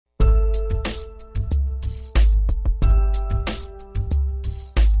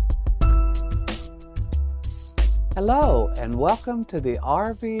Hello, and welcome to the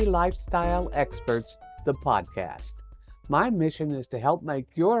RV Lifestyle Experts, the podcast. My mission is to help make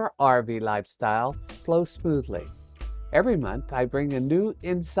your RV lifestyle flow smoothly. Every month, I bring a new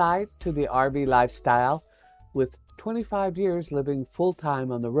insight to the RV lifestyle. With 25 years living full time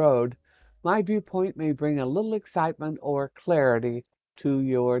on the road, my viewpoint may bring a little excitement or clarity to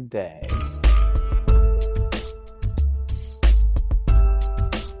your day.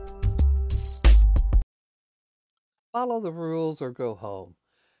 Follow the rules or go home.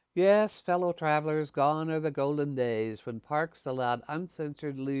 Yes, fellow travelers, gone are the golden days when parks allowed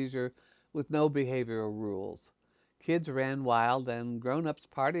uncensored leisure with no behavioral rules. Kids ran wild and grown-ups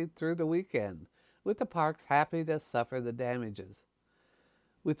partied through the weekend, with the parks happy to suffer the damages.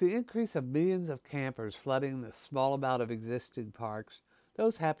 With the increase of millions of campers flooding the small amount of existing parks,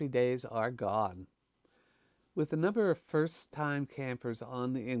 those happy days are gone. With the number of first-time campers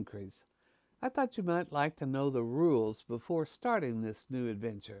on the increase, I thought you might like to know the rules before starting this new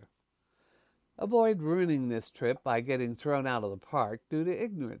adventure. Avoid ruining this trip by getting thrown out of the park due to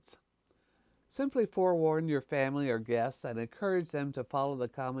ignorance. Simply forewarn your family or guests and encourage them to follow the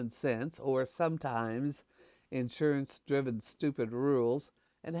common sense or sometimes insurance driven stupid rules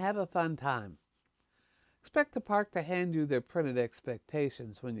and have a fun time. Expect the park to hand you their printed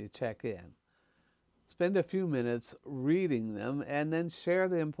expectations when you check in. Spend a few minutes reading them and then share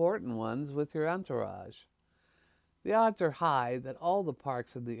the important ones with your entourage. The odds are high that all the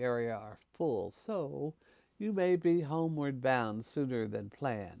parks in the area are full, so you may be homeward bound sooner than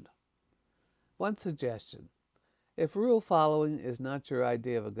planned. One suggestion: if rule following is not your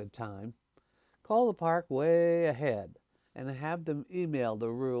idea of a good time, call the park way ahead and have them email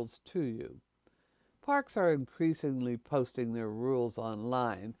the rules to you. Parks are increasingly posting their rules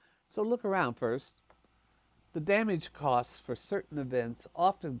online, so look around first. The damage costs for certain events,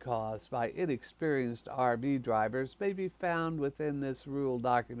 often caused by inexperienced RV drivers, may be found within this rule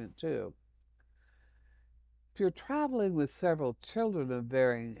document too. If you're traveling with several children of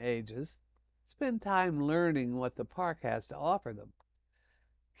varying ages, spend time learning what the park has to offer them.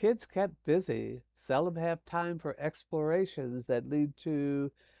 Kids kept busy seldom have time for explorations that lead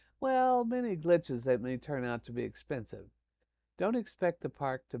to, well, many glitches that may turn out to be expensive. Don't expect the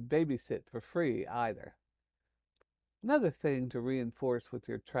park to babysit for free either. Another thing to reinforce with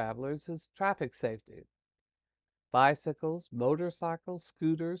your travelers is traffic safety. Bicycles, motorcycles,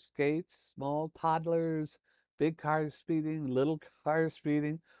 scooters, skates, small toddlers, big cars speeding, little cars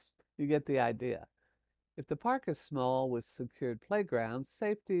speeding, you get the idea. If the park is small with secured playgrounds,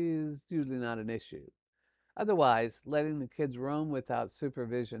 safety is usually not an issue. Otherwise, letting the kids roam without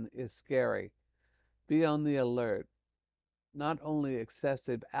supervision is scary. Be on the alert. Not only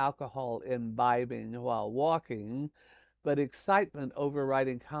excessive alcohol imbibing while walking, but excitement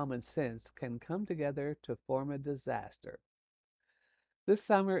overriding common sense can come together to form a disaster. This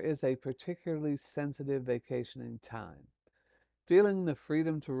summer is a particularly sensitive vacationing time. Feeling the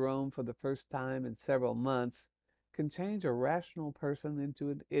freedom to roam for the first time in several months can change a rational person into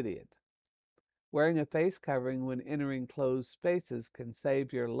an idiot. Wearing a face covering when entering closed spaces can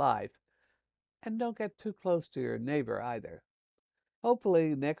save your life, and don't get too close to your neighbor either.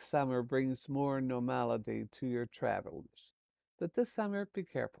 Hopefully, next summer brings more normality to your travels. But this summer, be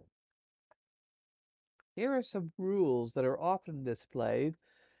careful. Here are some rules that are often displayed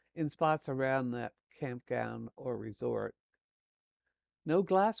in spots around that campground or resort. No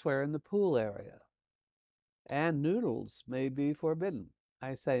glassware in the pool area, and noodles may be forbidden.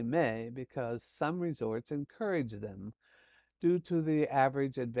 I say may because some resorts encourage them due to the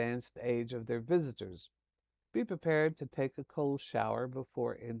average advanced age of their visitors. Be prepared to take a cold shower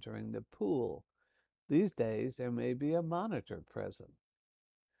before entering the pool. These days, there may be a monitor present.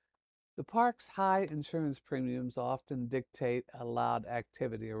 The park's high insurance premiums often dictate allowed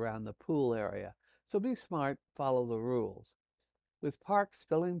activity around the pool area, so be smart, follow the rules. With parks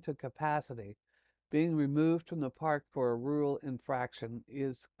filling to capacity, being removed from the park for a rule infraction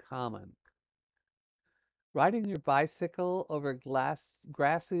is common. Riding your bicycle over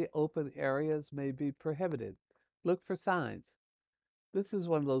grassy open areas may be prohibited. Look for signs. This is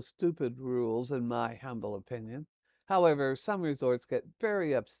one of those stupid rules, in my humble opinion. However, some resorts get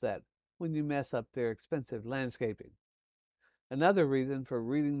very upset when you mess up their expensive landscaping. Another reason for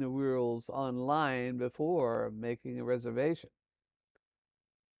reading the rules online before making a reservation.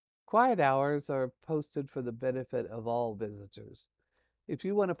 Quiet hours are posted for the benefit of all visitors. If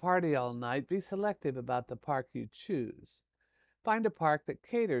you want to party all night, be selective about the park you choose. Find a park that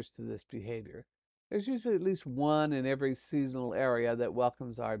caters to this behavior. There's usually at least one in every seasonal area that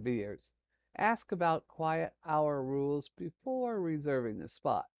welcomes RVers. Ask about quiet hour rules before reserving a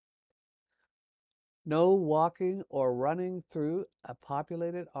spot. No walking or running through a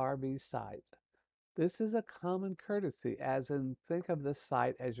populated RV site. This is a common courtesy, as in think of this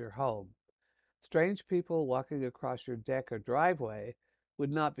site as your home. Strange people walking across your deck or driveway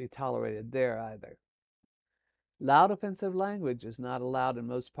would not be tolerated there either. Loud offensive language is not allowed in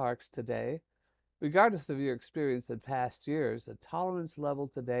most parks today. Regardless of your experience in past years, the tolerance level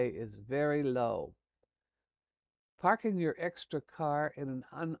today is very low. Parking your extra car in an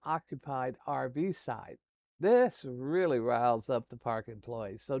unoccupied RV site. This really riles up the park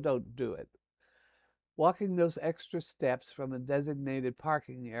employees, so don't do it. Walking those extra steps from a designated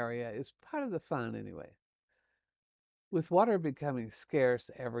parking area is part of the fun anyway. With water becoming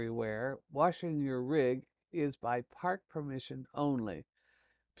scarce everywhere, washing your rig is by park permission only.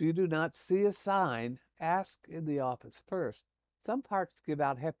 If you do not see a sign, ask in the office first. Some parks give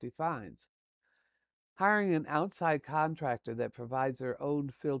out hefty fines. Hiring an outside contractor that provides their own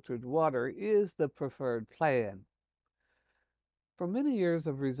filtered water is the preferred plan. From many years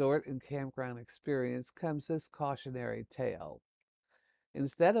of resort and campground experience comes this cautionary tale.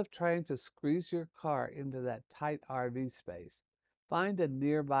 Instead of trying to squeeze your car into that tight RV space, find a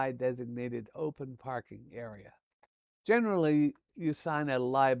nearby designated open parking area. Generally, you sign a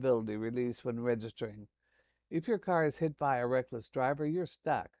liability release when registering. If your car is hit by a reckless driver, you're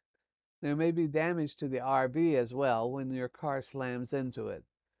stuck. There may be damage to the RV as well when your car slams into it.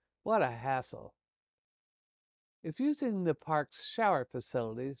 What a hassle. If using the park's shower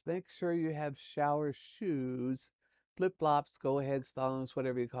facilities, make sure you have shower shoes, flip flops, go ahead stones,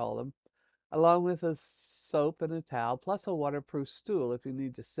 whatever you call them, along with a soap and a towel, plus a waterproof stool if you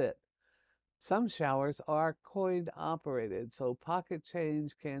need to sit. Some showers are coin operated, so pocket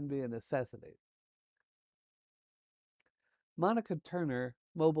change can be a necessity. Monica Turner,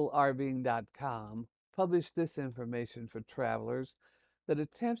 mobilerving.com, published this information for travelers that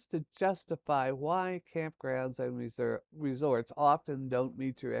attempts to justify why campgrounds and resorts often don't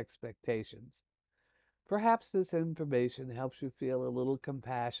meet your expectations. Perhaps this information helps you feel a little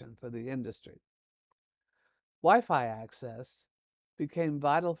compassion for the industry. Wi Fi access became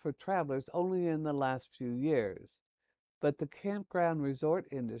vital for travelers only in the last few years, but the campground resort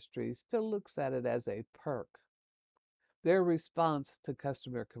industry still looks at it as a perk. Their response to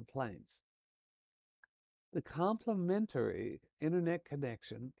customer complaints. The complimentary internet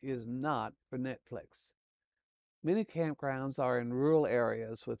connection is not for Netflix. Many campgrounds are in rural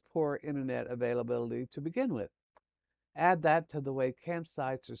areas with poor internet availability to begin with. Add that to the way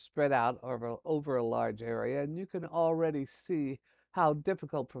campsites are spread out over a large area, and you can already see how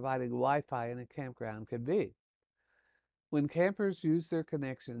difficult providing Wi Fi in a campground can be. When campers use their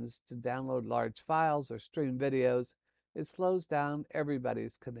connections to download large files or stream videos, it slows down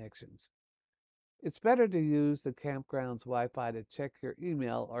everybody's connections. It's better to use the campground's Wi Fi to check your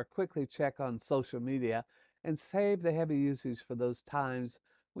email or quickly check on social media and save the heavy usage for those times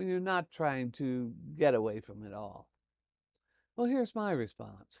when you're not trying to get away from it all. Well, here's my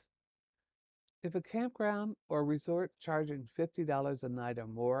response. If a campground or resort charging $50 a night or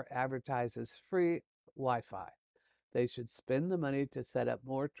more advertises free Wi Fi, they should spend the money to set up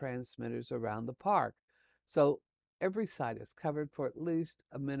more transmitters around the park so every site is covered for at least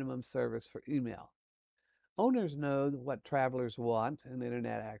a minimum service for email. Owners know what travelers want in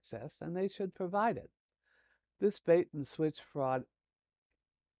internet access, and they should provide it. This bait and switch fraud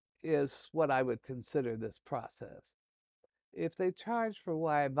is what I would consider this process. If they charge for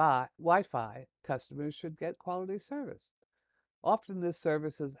Wi Fi, customers should get quality service. Often this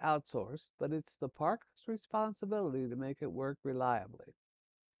service is outsourced, but it's the park's responsibility to make it work reliably.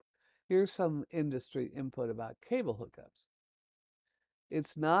 Here's some industry input about cable hookups.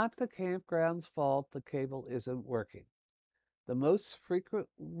 It's not the campground's fault the cable isn't working. The most frequent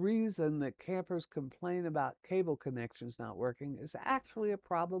reason that campers complain about cable connections not working is actually a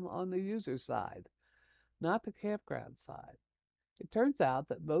problem on the user side, not the campground side. It turns out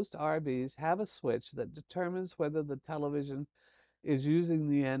that most RVs have a switch that determines whether the television is using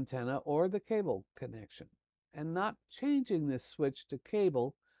the antenna or the cable connection. And not changing this switch to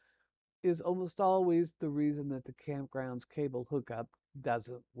cable is almost always the reason that the campground's cable hookup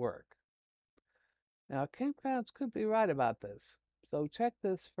doesn't work. Now, campgrounds could be right about this, so check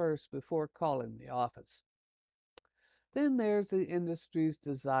this first before calling the office. Then there's the industry's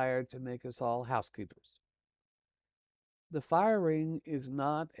desire to make us all housekeepers. The fire ring is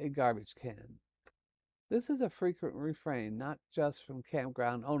not a garbage can. This is a frequent refrain, not just from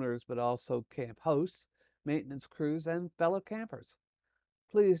campground owners, but also camp hosts, maintenance crews, and fellow campers.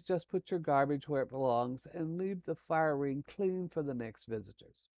 Please just put your garbage where it belongs and leave the fire ring clean for the next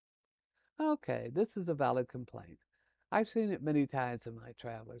visitors. Okay, this is a valid complaint. I've seen it many times in my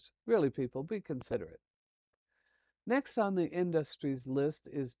travels. Really, people, be considerate. Next on the industry's list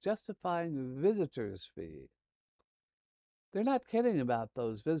is justifying visitor's fee. They're not kidding about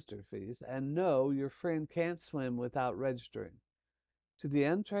those visitor fees, and no, your friend can't swim without registering. To the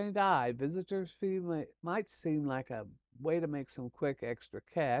untrained eye, visitor's fee might seem like a way to make some quick extra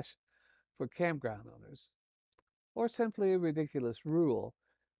cash for campground owners, or simply a ridiculous rule,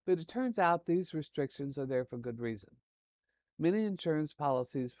 but it turns out these restrictions are there for good reason. Many insurance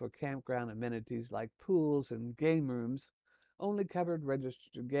policies for campground amenities like pools and game rooms only covered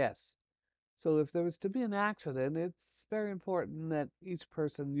registered guests. So if there was to be an accident, it's very important that each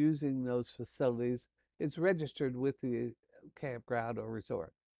person using those facilities is registered with the campground or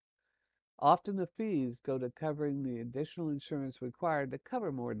resort. Often the fees go to covering the additional insurance required to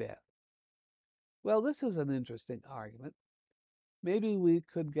cover more death. Well, this is an interesting argument. Maybe we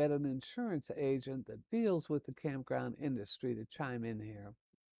could get an insurance agent that deals with the campground industry to chime in here.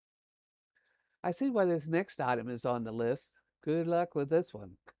 I see why this next item is on the list. Good luck with this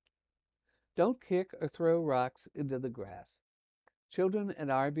one. Don't kick or throw rocks into the grass. Children at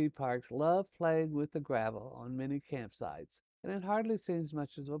RV parks love playing with the gravel on many campsites, and it hardly seems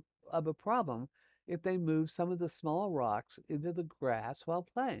much of a problem if they move some of the small rocks into the grass while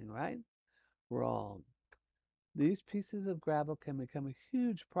playing, right? Wrong. These pieces of gravel can become a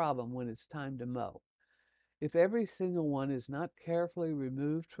huge problem when it's time to mow. If every single one is not carefully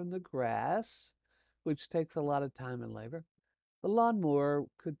removed from the grass, which takes a lot of time and labor, the lawnmower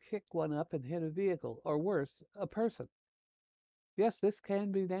could kick one up and hit a vehicle, or worse, a person. Yes, this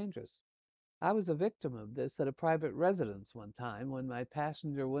can be dangerous. I was a victim of this at a private residence one time when my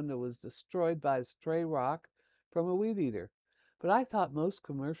passenger window was destroyed by a stray rock from a weed eater. But I thought most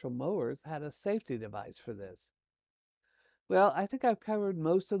commercial mowers had a safety device for this. Well, I think I've covered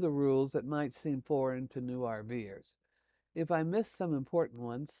most of the rules that might seem foreign to new RVers. If I missed some important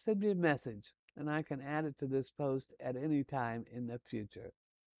ones, send me a message and I can add it to this post at any time in the future.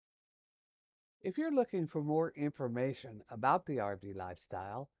 If you're looking for more information about the RV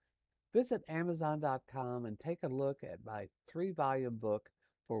lifestyle, visit Amazon.com and take a look at my 3-volume book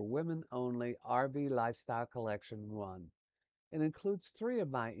for women only RV Lifestyle Collection 1. It includes 3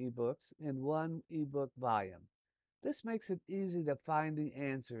 of my ebooks in one ebook volume. This makes it easy to find the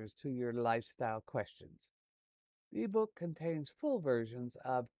answers to your lifestyle questions. The ebook contains full versions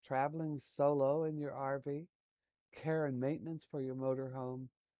of traveling solo in your RV, care and maintenance for your motorhome,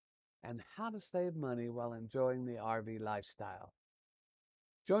 and how to save money while enjoying the RV lifestyle.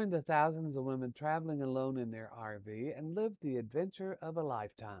 Join the thousands of women traveling alone in their RV and live the adventure of a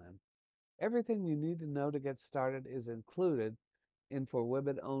lifetime. Everything you need to know to get started is included in For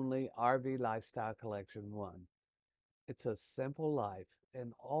Women Only RV Lifestyle Collection 1. It's a simple life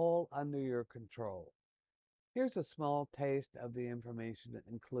and all under your control. Here's a small taste of the information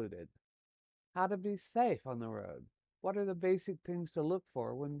included. How to be safe on the road. What are the basic things to look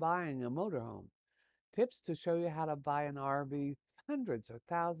for when buying a motorhome? Tips to show you how to buy an RV hundreds or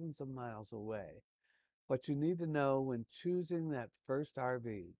thousands of miles away. What you need to know when choosing that first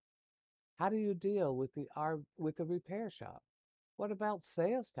RV. How do you deal with the repair shop? What about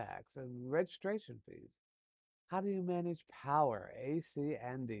sales tax and registration fees? How do you manage power, AC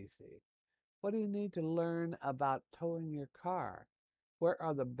and DC? What do you need to learn about towing your car? Where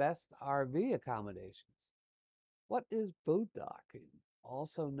are the best RV accommodations? What is boondocking,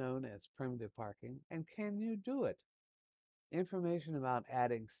 also known as primitive parking, and can you do it? Information about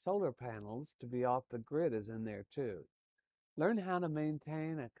adding solar panels to be off the grid is in there too. Learn how to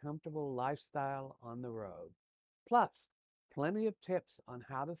maintain a comfortable lifestyle on the road. Plus, plenty of tips on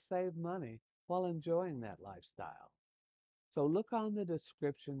how to save money while enjoying that lifestyle. So look on the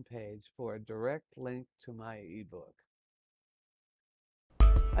description page for a direct link to my ebook.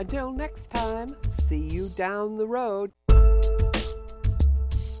 Until next time, see you down the road.